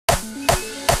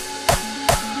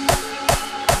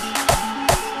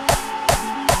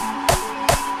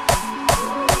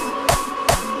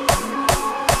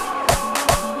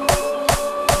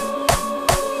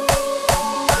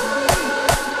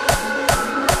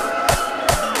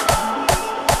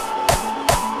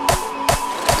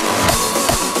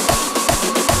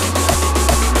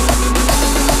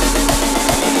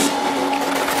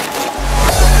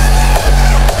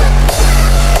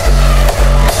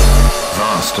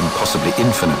and possibly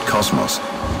infinite cosmos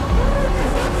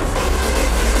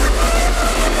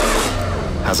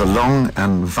has a long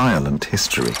and violent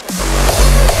history.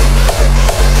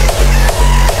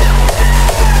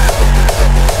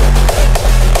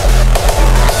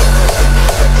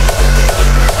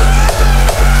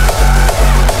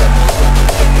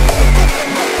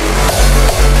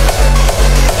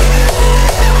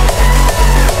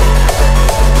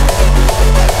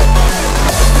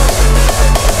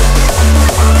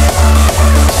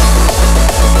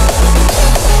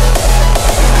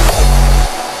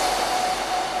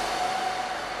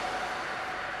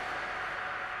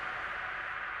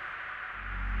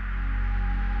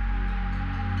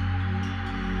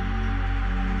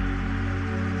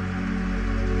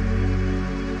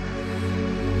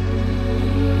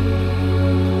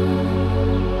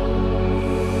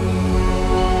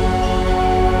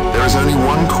 There is only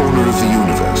one corner of the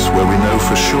universe where we know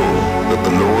for sure that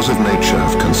the laws of nature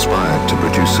have conspired to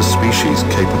produce a species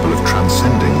capable of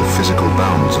transcending the physical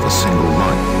bounds of a single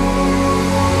life.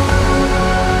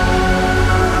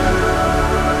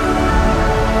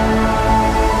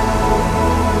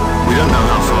 We don't know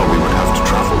how far we would have to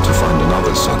travel to find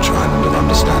another such island of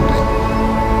understanding.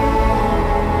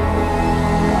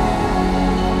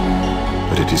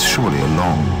 But it is surely a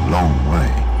long, long way.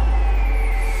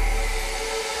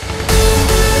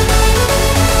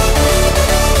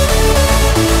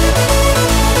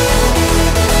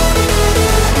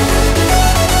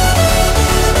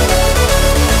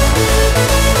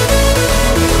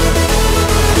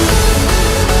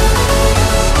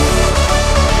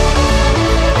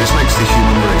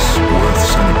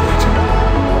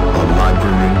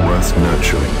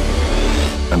 Nurturing,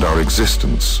 and our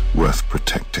existence worth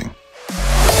protecting.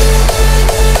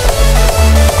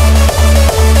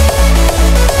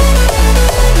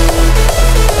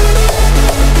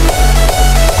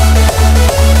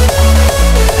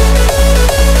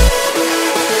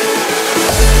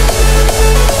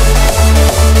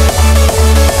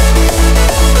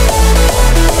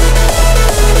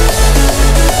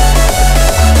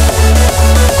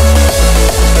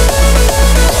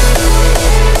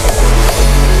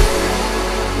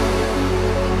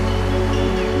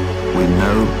 We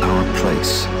know our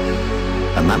place,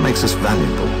 and that makes us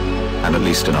valuable, and at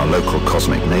least in our local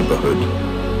cosmic neighborhood,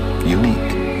 unique.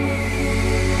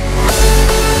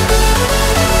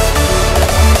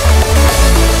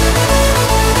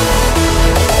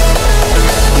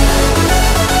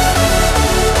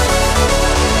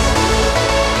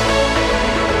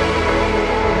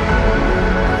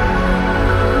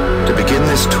 To begin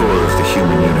this tour of the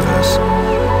human universe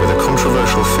with a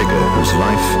controversial figure whose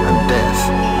life and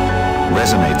death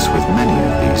resonates with many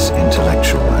of these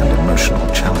intellectual and emotional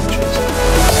challenges.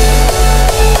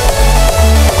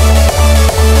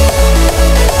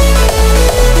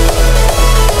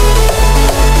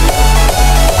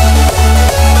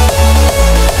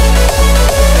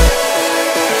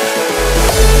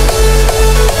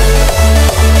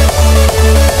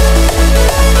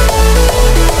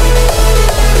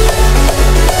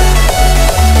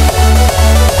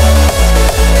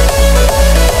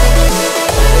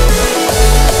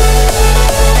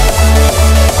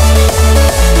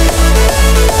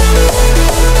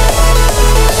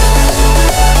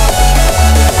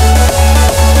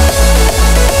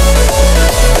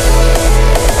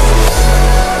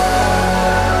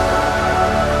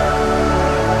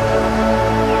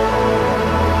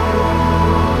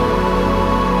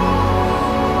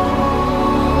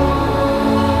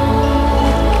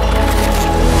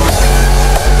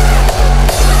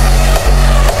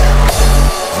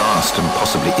 And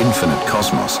possibly infinite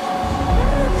cosmos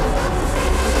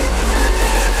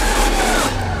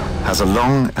has a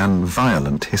long and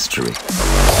violent history.